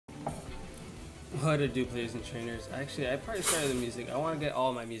What to do, players and trainers? Actually, I probably started the music. I want to get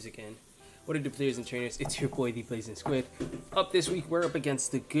all my music in. What to do, players and trainers? It's your boy, the Blazing Squid. Up this week, we're up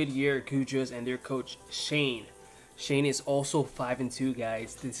against the Goodyear Gujos and their coach, Shane. Shane is also 5-2,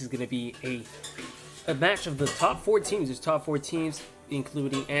 guys. This is going to be a match of the top 4 teams. There's top 4 teams,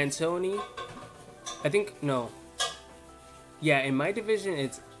 including Antony. I think, no. Yeah, in my division,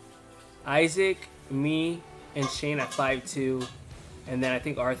 it's Isaac, me, and Shane at 5-2. And then I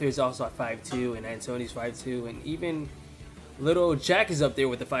think Arthur is also at 5-2, and Antony's 5-2, and even little Jack is up there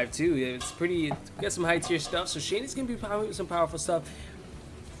with the 5-2. It's pretty, got some high tier stuff. So Shane is gonna be some powerful stuff.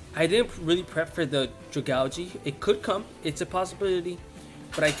 I didn't really prep for the Dragalge. It could come, it's a possibility,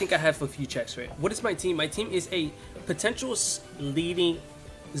 but I think I have a few checks for it. What is my team? My team is a potential leading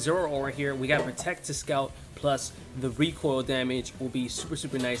Zero Aura here. We got Protect to Scout, plus the recoil damage will be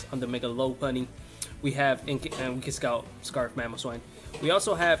super nice on the Mega Low Bunny. We have, and we can scout Scarf Mammal Swine. We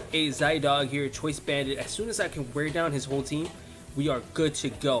also have a Zydog here, Choice Bandit. As soon as I can wear down his whole team, we are good to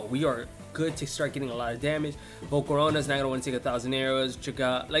go. We are good to start getting a lot of damage. Volcarona is not going to want to take 1,000 arrows.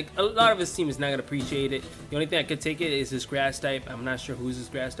 Like, a lot of his team is not going to appreciate it. The only thing I could take it is his Grass type. I'm not sure who's his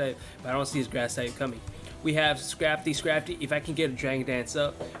Grass type, but I don't see his Grass type coming. We have Scrafty. If I can get a Dragon Dance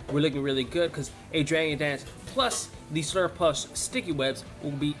up, we're looking really good, because a Dragon Dance plus the Slurp Puffs Sticky Webs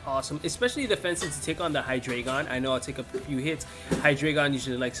will be awesome, especially defensive to take on the Hydreigon. I know I'll take a few hits. Hydreigon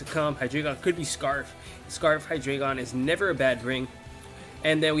usually likes to come. Hydreigon could be Scarf. Scarf Hydreigon is never a bad bring.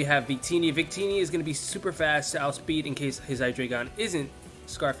 And then we have Victini. Victini is going to be super fast to outspeed in case his Hydreigon isn't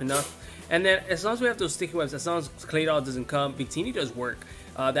Scarf enough. And then as long as we have those Sticky Webs, as long as Claydol doesn't come, Victini does work.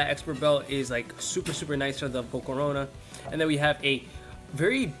 That Expert Belt is like super nice for the Volcarona. And then we have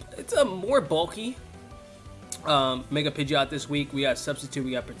it's a more bulky Mega Pidgeot this week. We got Substitute,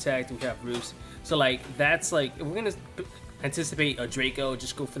 we got Protect, we have Roost. So like, that's like, if we're gonna anticipate a Draco,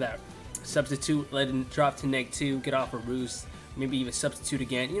 just go for that Substitute, let it drop to -2, get off a Roost, maybe even Substitute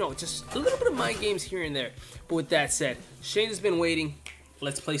again. You know, just a little bit of mind games here and there. But with that said, Shane has been waiting.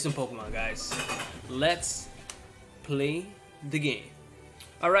 Let's play some Pokemon, guys. Let's play the game.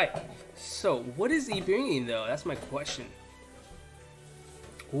 Alright, so what is he bringing though? That's my question.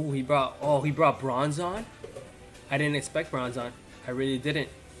 Ooh, he brought Bronzong? I didn't expect Bronzong. I really didn't.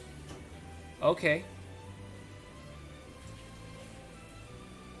 Okay.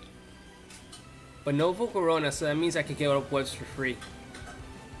 But no Volcarona, so that means I can get up webs for free.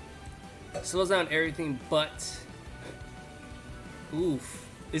 Slows down everything but... Oof.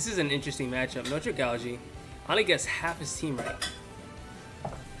 This is an interesting matchup. No Dragalge. I only guess half his team right.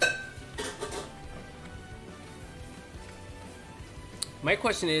 My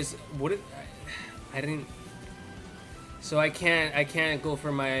question is, what if I didn't? So I can't go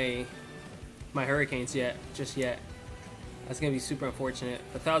for my Hurricanes just yet. That's gonna be super unfortunate.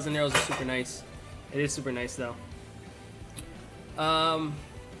 1,000 arrows is super nice. It is super nice though. I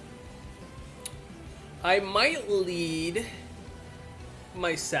might lead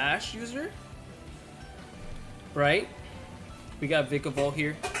my Sash user. Right? We got Vikavolt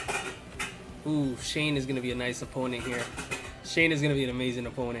here. Ooh, Shane is gonna be a nice opponent here. Shane is going to be an amazing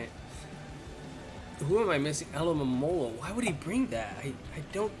opponent. Who am I missing? Alamamolo. Why would he bring that? I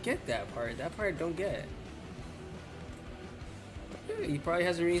don't get that part. That part I don't get. Yeah, he probably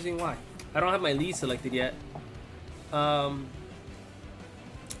has a reason why. I don't have my lead selected yet. I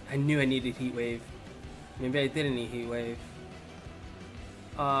knew I needed Heat Wave. Maybe I didn't need Heat Wave.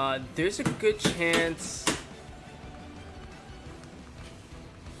 There's a good chance...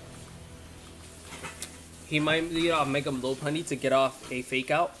 He might lead off Mega Lopunny to get off a Fake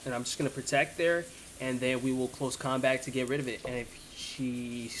Out, and I'm just going to Protect there, and then we will close combat to get rid of it. And if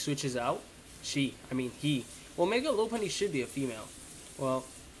she switches out, he, well, Mega Lopunny should be a female. Well,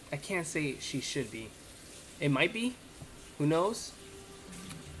 I can't say she should be. It might be. Who knows?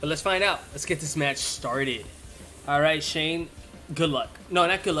 But let's find out. Let's get this match started. All right, Shane, good luck. No,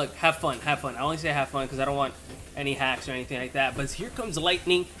 not good luck. Have fun. Have fun. I only say have fun because I don't want any hacks or anything like that. But here comes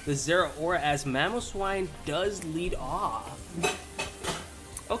Lightning, the Zero Aura, as Mamoswine does lead off.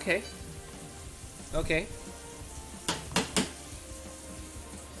 Okay. Okay.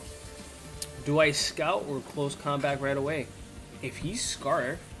 Do I scout or close combat right away? If he's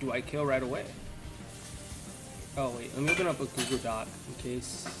Scarf, do I kill right away? Oh wait, let me open up a Google Doc in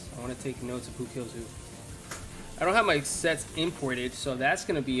case I want to take notes of who kills who. I don't have my sets imported, so that's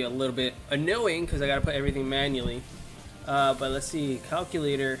going to be a little bit annoying because I got to put everything manually. But let's see.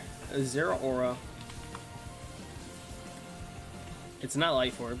 Calculator, Zero Aura. It's not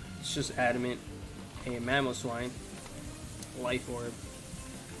Life Orb. It's just Adamant. A Mamoswine. Life Orb.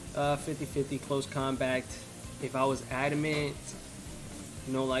 50-50 close combat. If I was Adamant,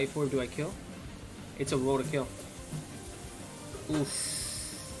 no Life Orb, do I kill? It's a roll to kill. Oof.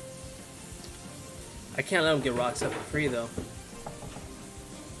 I can't let him get rocks up for free though.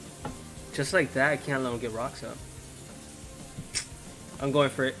 Just like that, I can't let him get rocks up. I'm going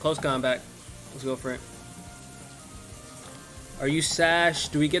for it. Close combat. Let's go for it. Are you Sash?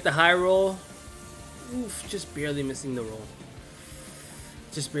 Do we get the high roll? Oof, just barely missing the roll.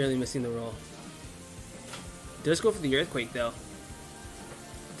 Just barely missing the roll. Does go for the earthquake though.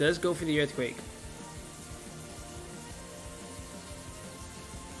 Does go for the earthquake.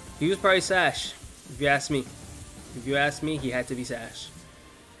 He was probably Sash, if you ask me. If you ask me, he had to be Sash.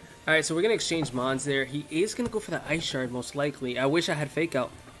 Alright, so we're going to exchange Mons there. He is going to go for the Ice Shard, most likely. I wish I had Fake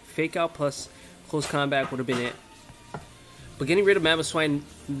Out. Fake Out plus Close Combat would have been it. But getting rid of Mammoth Swine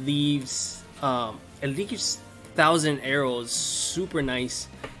leaves... it leaves 1,000 arrows. Super nice.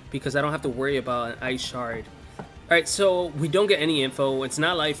 Because I don't have to worry about an Ice Shard. Alright, so we don't get any info. It's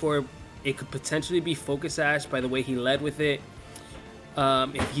not Life Orb. It could potentially be Focus Sash by the way he led with it.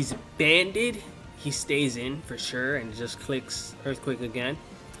 If he's banded, he stays in for sure and just clicks Earthquake again.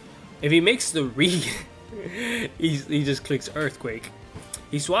 If he makes the read, he just clicks Earthquake.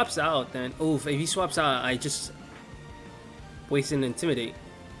 He swaps out, then if he swaps out, I just waste and Intimidate.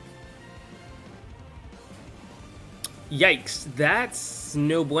 Yikes, that's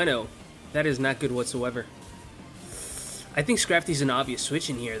no bueno. That is not good whatsoever. I think Scrafty's an obvious switch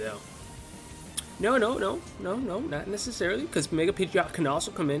in here though. No, not necessarily, because Mega Pidgeot can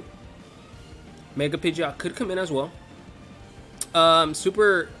also come in. Mega Pidgeot could come in as well.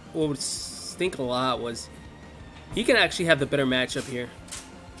 Super, what would stink a lot was he can actually have the better matchup here.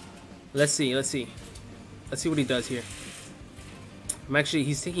 Let's see what he does here.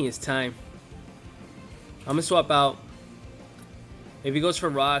 He's taking his time. I'm gonna swap out. If he goes for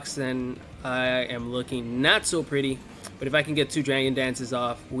rocks, then I am looking not so pretty. But if I can get 2 Dragon Dances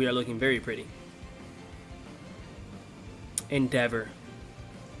off, we are looking very pretty. Endeavor.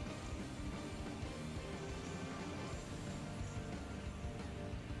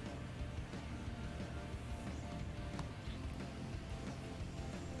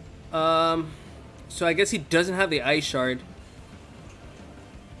 So I guess he doesn't have the Ice Shard.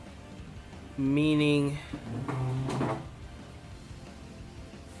 Meaning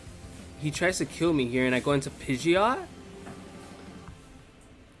he tries to kill me here and I go into Pidgeot?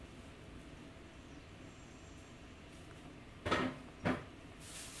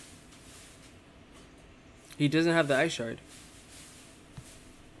 He doesn't have the Ice Shard.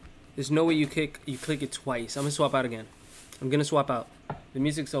 There's no way you click it twice. I'm gonna swap out again. I'm gonna swap out. The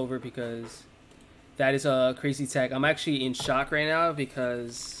music's over because that is a crazy tech. I'm actually in shock right now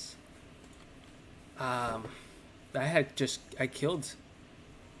because I killed.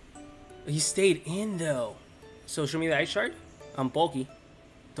 He stayed in though. So show me the Ice Shard. I'm bulky.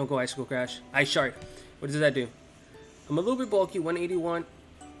 Don't go Icicle Crash. Ice Shard. What does that do? I'm a little bit bulky. 181.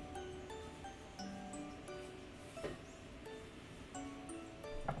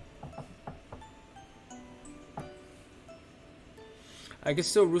 I can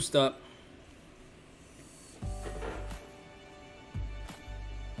still roost up.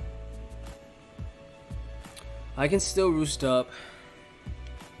 I can still roost up.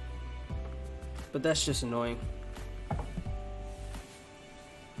 But that's just annoying.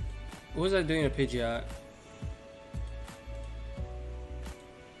 What was I doing to Pidgeot?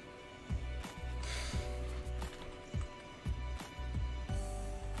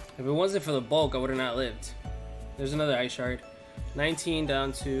 If it wasn't for the bulk, I would have not lived. There's another Ice Shard. 19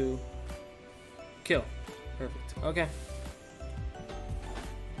 down to kill. Perfect. Okay.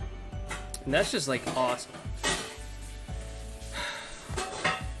 And that's just like awesome.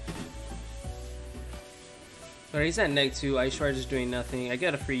 Alright, he's at -2. Ice Shard is doing nothing. I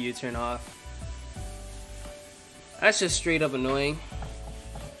get a free U-turn off. That's just straight up annoying.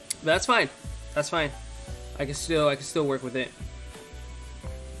 But that's fine. That's fine. I can still work with it.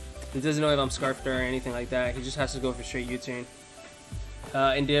 He doesn't know if I'm Scarfed or anything like that. He just has to go for straight U-turn.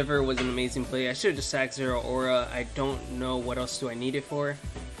 Endeavor was an amazing play. I should have just sacked Zero Aura. I don't know what else do I need it for.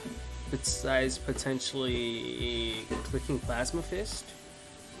 Besides potentially clicking Plasma Fist.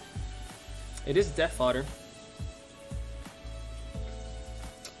 It is Death Fodder.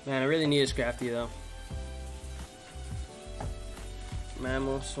 Man, I really need a Scrafty though.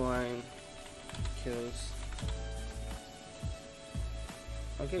 Mammal Swine kills.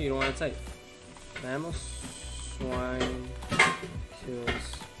 Okay, you don't want to type. Mammal Swine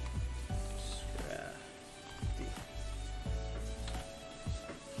kills Scrafty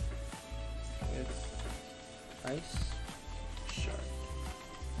with Ice Shard.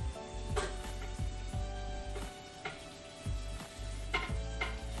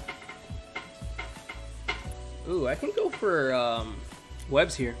 Ooh, I can go for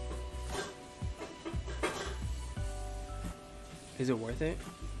webs here. Is it worth it?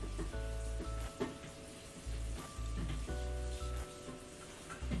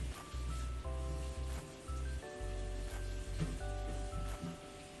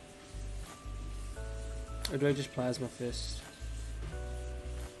 Or do I just plasma fist?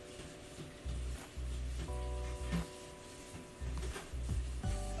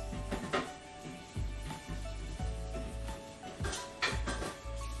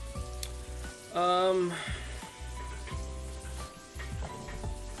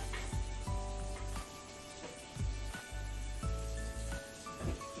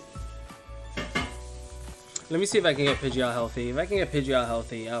 Let me see if I can get Pidgeot healthy. If I can get Pidgeot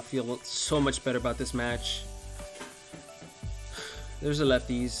healthy, I'll feel so much better about this match. There's the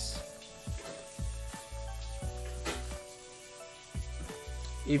lefties.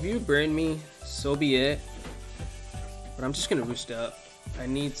 If you burn me, so be it. But I'm just gonna roost up. I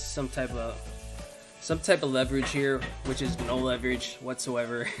need some type of leverage here, which is no leverage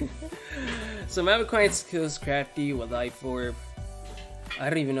whatsoever. So Mavakine kills Crafty with Life Orb. I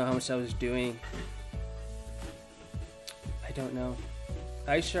don't even know how much I was doing. I don't know.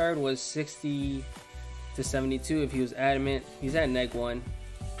 Ice Shard was 60 to 72 if he was adamant. He's at -1.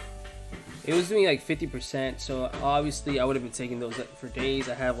 It was doing like 50%, so obviously I would have been taking those for days.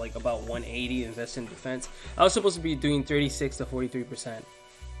 I have like about 180 invested in defense. I was supposed to be doing 36 to 43%.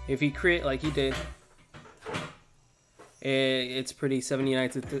 If he crit like he did, it's pretty 79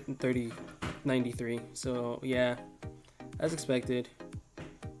 to 30, 93. So yeah, as expected.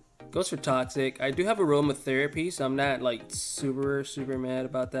 Goes for Toxic. I do have Aromatherapy, so I'm not like super mad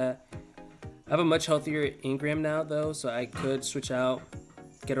about that. I have a much healthier Ingram now though, so I could switch out,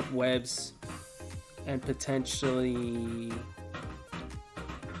 get up webs, and potentially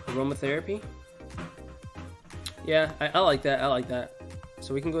Aromatherapy. Yeah, I like that. I like that.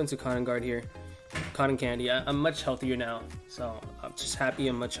 So we can go into Cotton Guard here. Cotton Candy. I'm much healthier now, so I'm just happy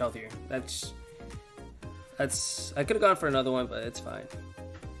I'm much healthier. That's I could have gone for another one, but it's fine.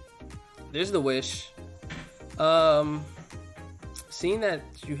 There's the Wish. Seeing that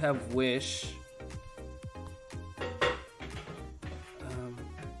you have Wish,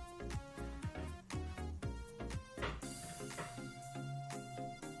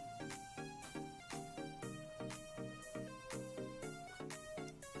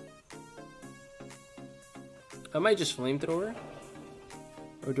 I might just Flamethrower,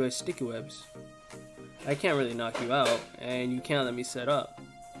 or do I Sticky Webs? I can't really knock you out, and you can't let me set up.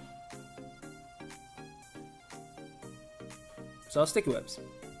 So I'll Sticky Webs.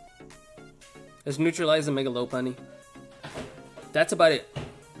 Let's neutralize the Mega Lopunny. That's about it.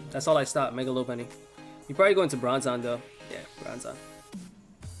 That's all I stop, Mega Lopunny. You probably go into Bronzong though. Yeah, Bronzong.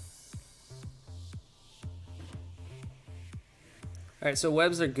 Alright, so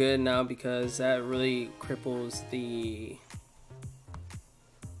webs are good now because that really cripples the...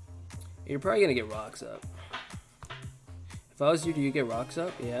 You're probably gonna get rocks up. If I was you, do you get rocks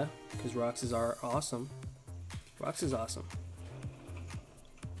up? Yeah, because rocks are awesome. Rocks is awesome.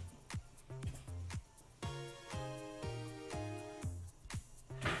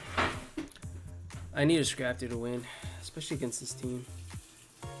 I need a Scrafty to win, especially against this team.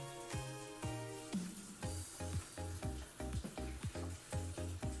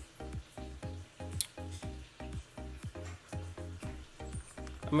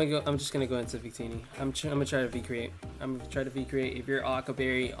 I'm just gonna go into Victini. I'm gonna try to V-create. I'm gonna try to V-create. If you're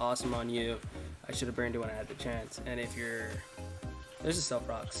Aquaberry, awesome on you. I should have burned it when I had the chance. And if you're... There's a Stealth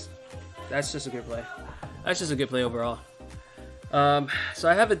Rocks. That's just a good play. That's just a good play overall. So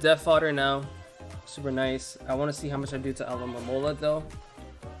I have a Death Fodder now. Super nice. I want to see how much I do to Alomomola though.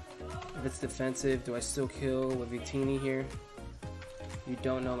 If it's defensive, do I still kill with Victini here? You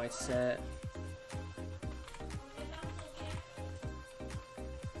don't know my set.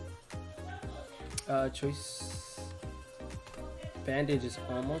 Choice Bandage is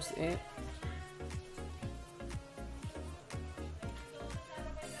almost it.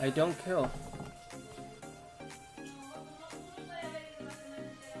 I don't kill.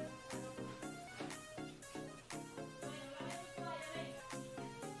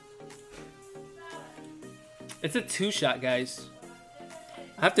 It's a 2-shot, guys.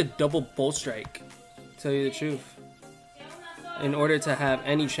 I have to double Bolt Strike, to tell you the truth. In order to have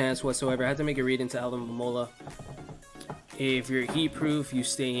any chance whatsoever, I have to make a read into Alomomola. If you're heat proof, you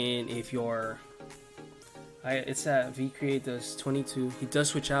stay in. If you're... it's that V-Create does 22. He does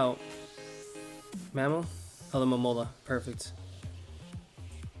switch out. Mammal? Alomomola. Perfect.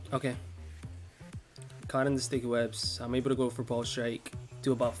 Okay. Caught in the Sticky Webs. I'm able to go for Ball Strike.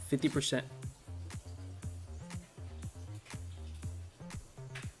 Do about 50%.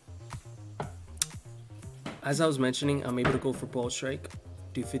 as I was mentioning, I'm able to go for ball strike,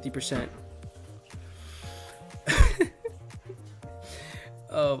 do 50%.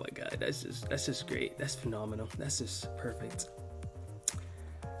 Oh my god, that's just great. That's phenomenal. That's just perfect.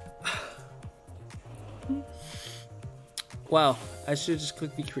 Wow, I should just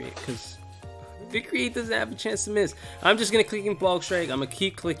click V-Create because V-Create doesn't have a chance to miss. I'm just gonna click in ball strike. I'm gonna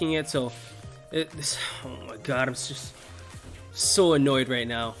keep clicking it till oh my god, I'm just so annoyed right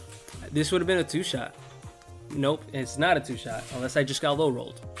now. This would have been a 2-shot. Nope, it's not a 2-shot unless I just got low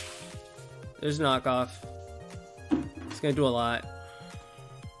rolled. There's knockoff. It's gonna do a lot.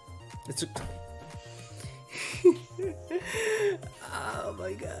 It's a oh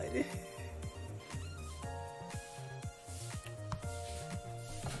my god.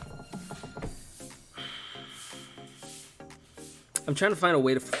 I'm trying to find a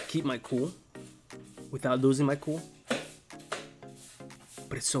way to keep my cool without losing my cool,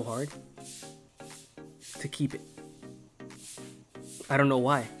 but it's so hard to keep it. I don't know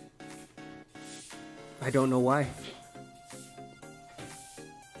why. I don't know why.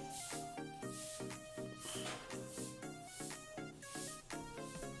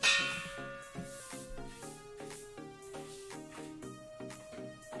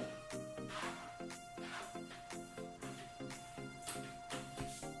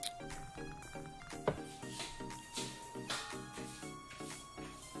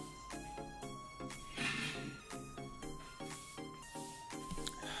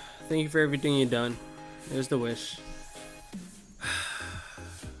 Thank you for everything you've done. There's the wish.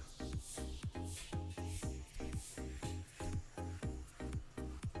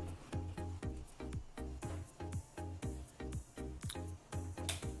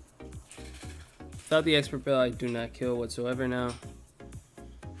 Without the expert bill, I do not kill whatsoever now.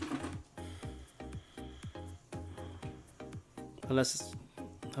 Unless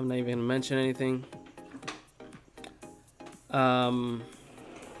I'm not even gonna mention anything.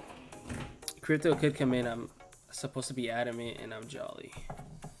 Crypto could come in. I'm supposed to be adamant and I'm jolly.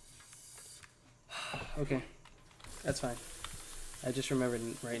 Okay, that's fine. I just remembered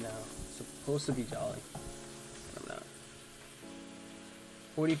right now. Supposed to be jolly. I'm not.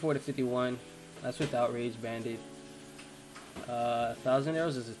 44 to 51. That's without Rage Bandit. 1,000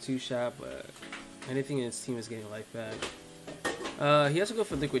 arrows is a 2-shot, but anything in his team is getting life back. He has to go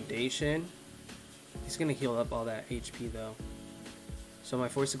for liquidation. He's gonna heal up all that HP though. So am I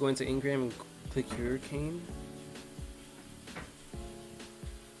forced to go into Ingram and click Hurricane?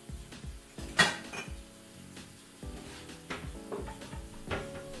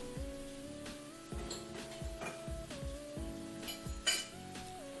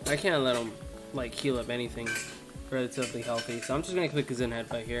 I can't let him like heal up anything relatively healthy, so I'm just gonna click his in head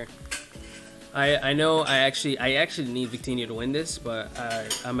right here. I know I actually need Victini to win this, but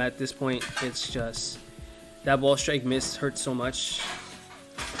I'm at this point. It's just that ball strike miss hurts so much,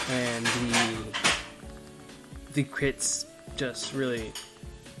 and the crits just really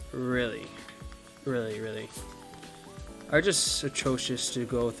are just atrocious to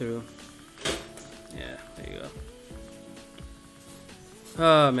go through. Yeah, there you go.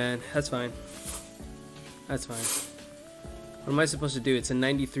 Oh man, that's fine. That's fine. What am I supposed to do? It's a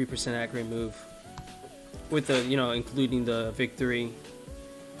 93% accurate move. With the, you know, including the victory.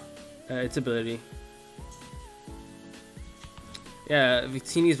 Its ability. Yeah,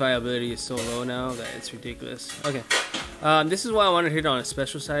 Victini's viability is so low now that it's ridiculous. Okay. This is why I wanted to hit on a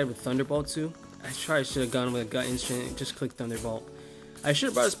special side with Thunderbolt too. I probably should have gone with a gut instant and just click Thunderbolt. I should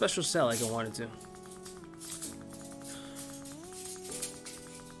have brought a special cell like I wanted to.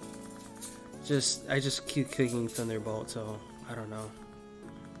 I just keep clicking Thunderbolt, so I don't know.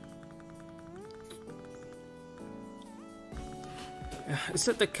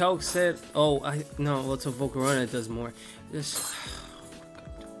 Except the calc said, oh, no, well, it's a Volcarona that does more. This,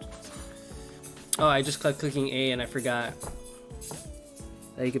 oh, I just kept clicking A and I forgot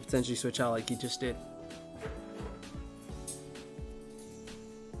that you could potentially switch out like you just did.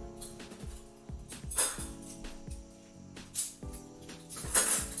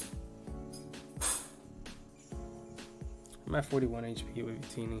 I'm at 41 HP with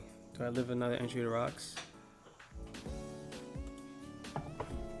Victini. Do I live another entry to rocks?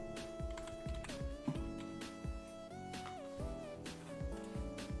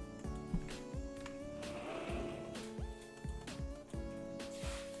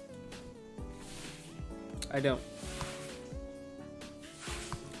 I don't.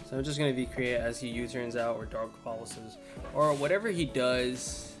 So I'm just gonna V-Create as he U-turns out or Dark Pulses or whatever he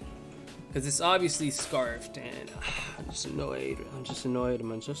does, because it's obviously scarfed and I'm just annoyed. I'm just annoyed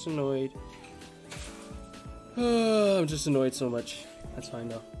so much. That's fine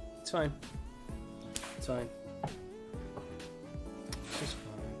though. It's fine. It's fine. It's just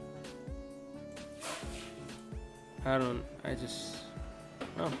fine.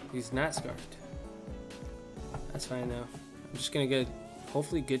 Oh, he's not scarfed. That's fine now. I'm just gonna get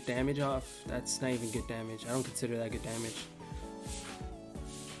hopefully good damage off. That's not even good damage. I don't consider that good damage.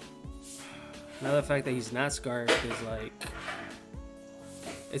 Now the fact that he's not scarfed is like,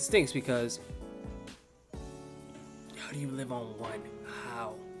 it stinks because how do you live on one?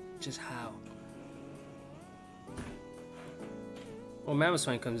 How? Just how? Well, Mammoth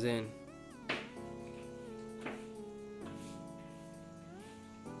Swine comes in.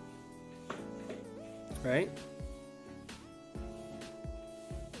 Right?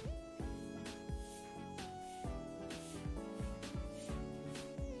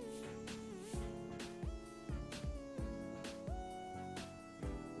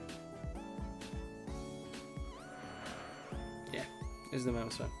 Yeah, this is the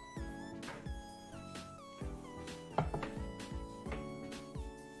Mammoth Swine.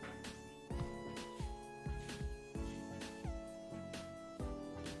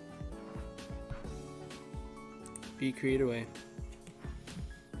 Be create away.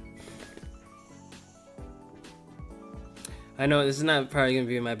 I know this is not probably gonna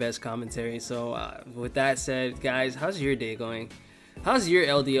be my best commentary, so with that said, guys, how's your day going? How's your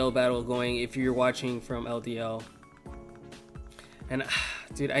LDL battle going if you're watching from LDL? And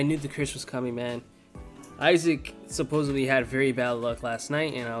dude, I knew the curse was coming, man. Isaac supposedly had very bad luck last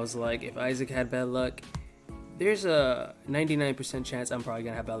night, and I was like, if Isaac had bad luck, there's a 99% chance I'm probably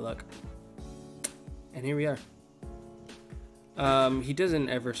gonna have bad luck. And here we are. He doesn't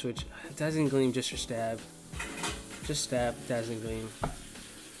ever switch. Dazzling Gleam just for stab. Just stab Dazzling Gleam.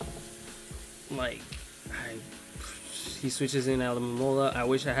 Like, he switches in Alamomola. I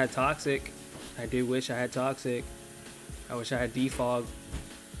wish I had Toxic. I do wish I had Toxic. I wish I had Defog.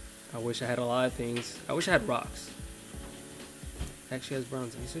 I wish I had a lot of things. I wish I had Rocks. Actually has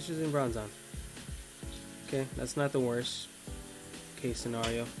Bronzon. He switches in Bronzon. Okay, that's not the worst case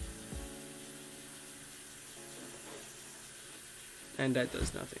scenario. And that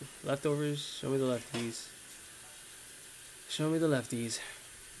does nothing. Leftovers, show me the lefties. Show me the lefties.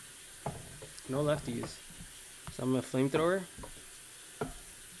 No lefties. So I'm gonna Flamethrower.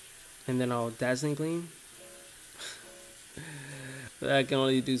 And then I'll Dazzling Gleam. But I can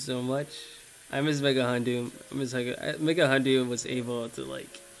only do so much. I miss Mega Houndoom. Mega Houndoom was able to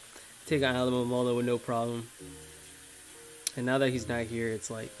like take on Alamomola with no problem. And now that he's not here,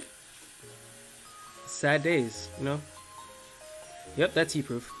 it's like sad days, you know? Yep, that's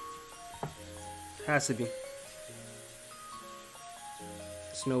T-proof. Has to be.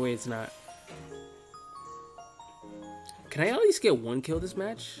 There's no way it's not. Can I at least get one kill this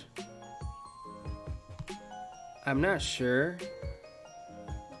match? I'm not sure.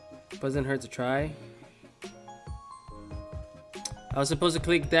 Doesn't hurt to try. I was supposed to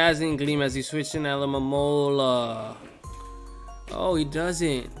click Dazzling Gleam as he switched in Alamomola. Oh, he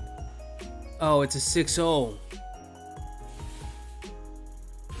doesn't. Oh, it's a 6-0.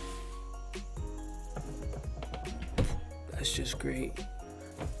 That's just great.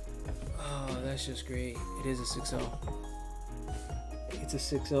 Oh, that's just great. It is a 6-0. It's a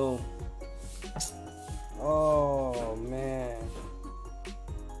 6-0. Oh, man.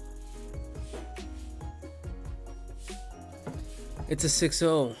 It's a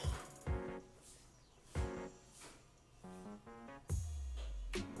 6-0.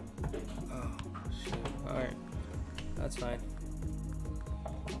 Oh, shit. Alright. That's fine.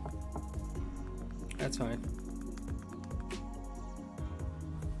 That's fine.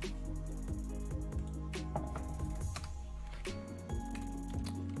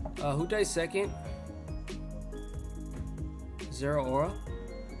 Who dies second? Zero Aura?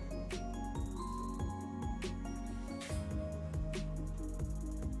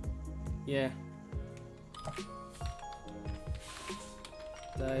 Yeah.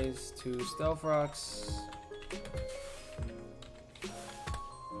 Dies to Stealth Rocks.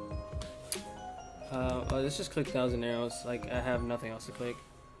 Let's just click 1,000 arrows. Like, I have nothing else to click.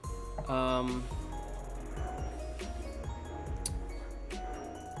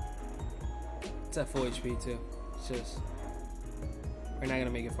 It's at full HP too. It's just, we're not gonna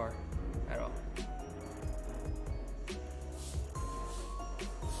make it far at all.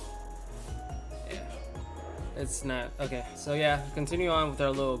 Yeah, it's not okay. So yeah, continue on with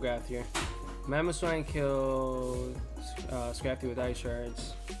our little graph here. Mammoth Swine killed Scrafty with Ice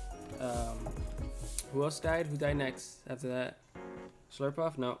Shards. Who else died? Who died next after that? Slurp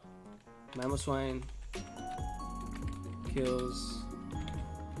off? No. Mammoth Swine kills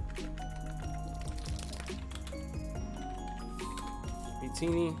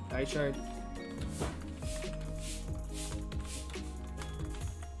Beatini, Ice Shard.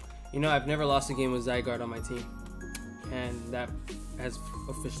 You know, I've never lost a game with Zygarde on my team, and that has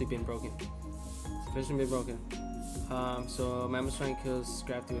officially been broken. It's officially been broken. So Mamoswine kills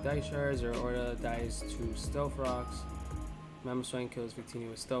Scrafty with Ice Shards, or Orta dies to Stealth Rocks. Mamoswine kills Victini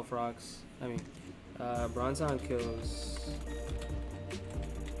with Stealth Rocks. Bronzong kills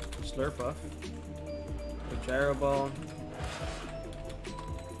Slurpuff with Gyro Ball.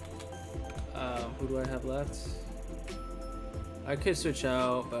 Who do I have left? I could switch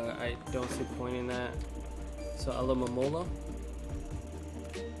out, but I don't see the point in that. So Alomomola.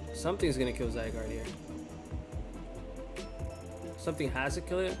 Something's gonna kill Zygarde here. Something has to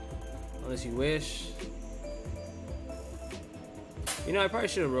kill it, unless you wish. You know, I probably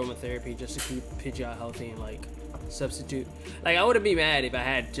should have Aromatherapy just to keep Pidgeot healthy and like substitute. Like, I wouldn't be mad if I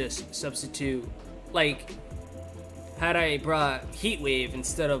had just substitute. Like, had I brought Heat Wave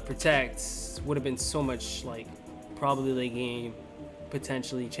instead of Protect, would have been so much like probably late game,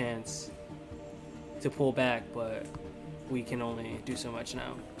 potentially chance to pull back, but we can only do so much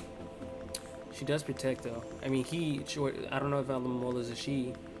now. She does Protect though. I mean, I don't know if Alomomola is a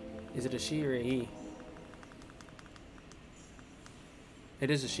she. Is it a she or a he? It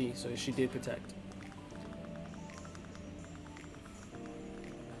is a she, so she did Protect.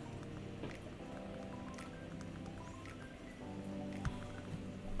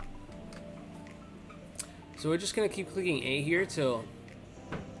 So we're just gonna keep clicking A here till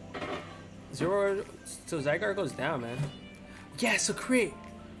Zygarde goes down, man. Yes, a crit!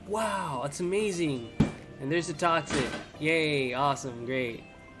 Wow, that's amazing. And there's the Toxic. Yay, awesome, great.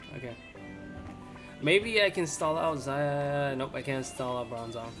 Okay. Maybe I can stall out nope, I can't stall out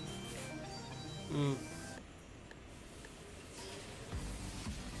Bronzong.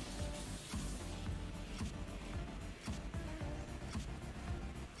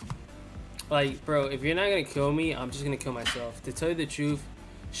 Like, bro, if you're not gonna kill me, I'm just gonna kill myself. To tell you the truth,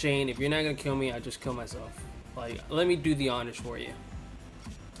 Shane, if you're not gonna kill me, I just kill myself. Like, let me do the honors for you.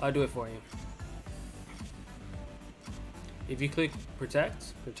 I'll do it for you. If you click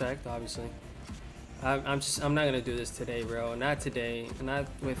protect, obviously. I'm not gonna do this today, bro. Not today. Not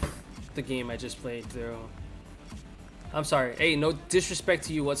with the game I just played through. I'm sorry. Hey, no disrespect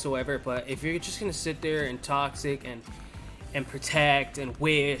to you whatsoever, but if you're just gonna sit there and Toxic and protect and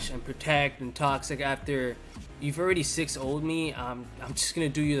wish and protect and Toxic after you've already 6-0'd me, I'm just gonna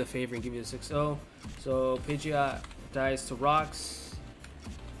do you the favor and give you the 6-0. So Pidgeot dies to Rocks.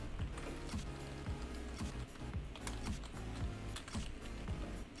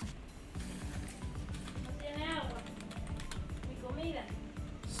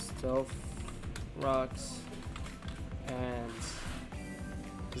 Stealth Rocks and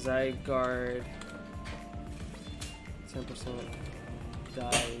Zygarde 10%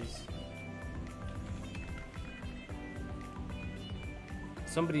 dies.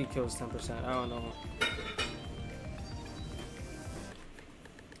 Somebody kills 10%. I don't know.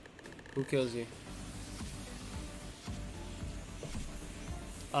 Who kills you?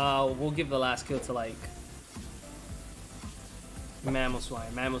 We'll give the last kill to like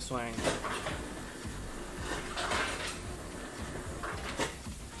Mamoswine.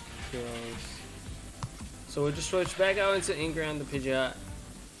 Kills. So we'll just switch back out into Ingram, the Pidgeot.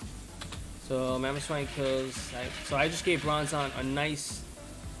 So Mamoswine kills. So I just gave Bronzong a nice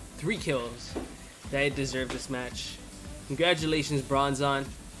 3 kills. They deserve this match. Congratulations, Bronzong.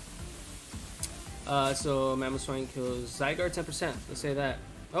 So Mamoswine kills Zygarde 10%. Let's say that.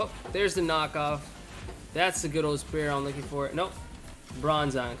 Oh, there's the knockoff. That's the good old Spear I'm looking for. Nope.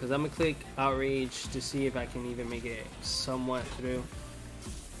 Bronzong, because I'm gonna click Outrage to see if I can even make it somewhat through.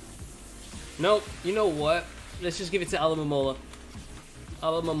 Nope. You know what? Let's just give it to Alomomola.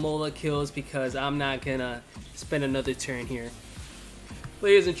 Alomomola kills because I'm not gonna spend another turn here.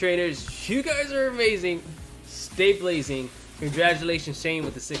 Players and trainers, you guys are amazing. Stay blazing. Congratulations, Shane,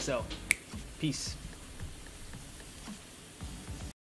 with the 6-0. Peace.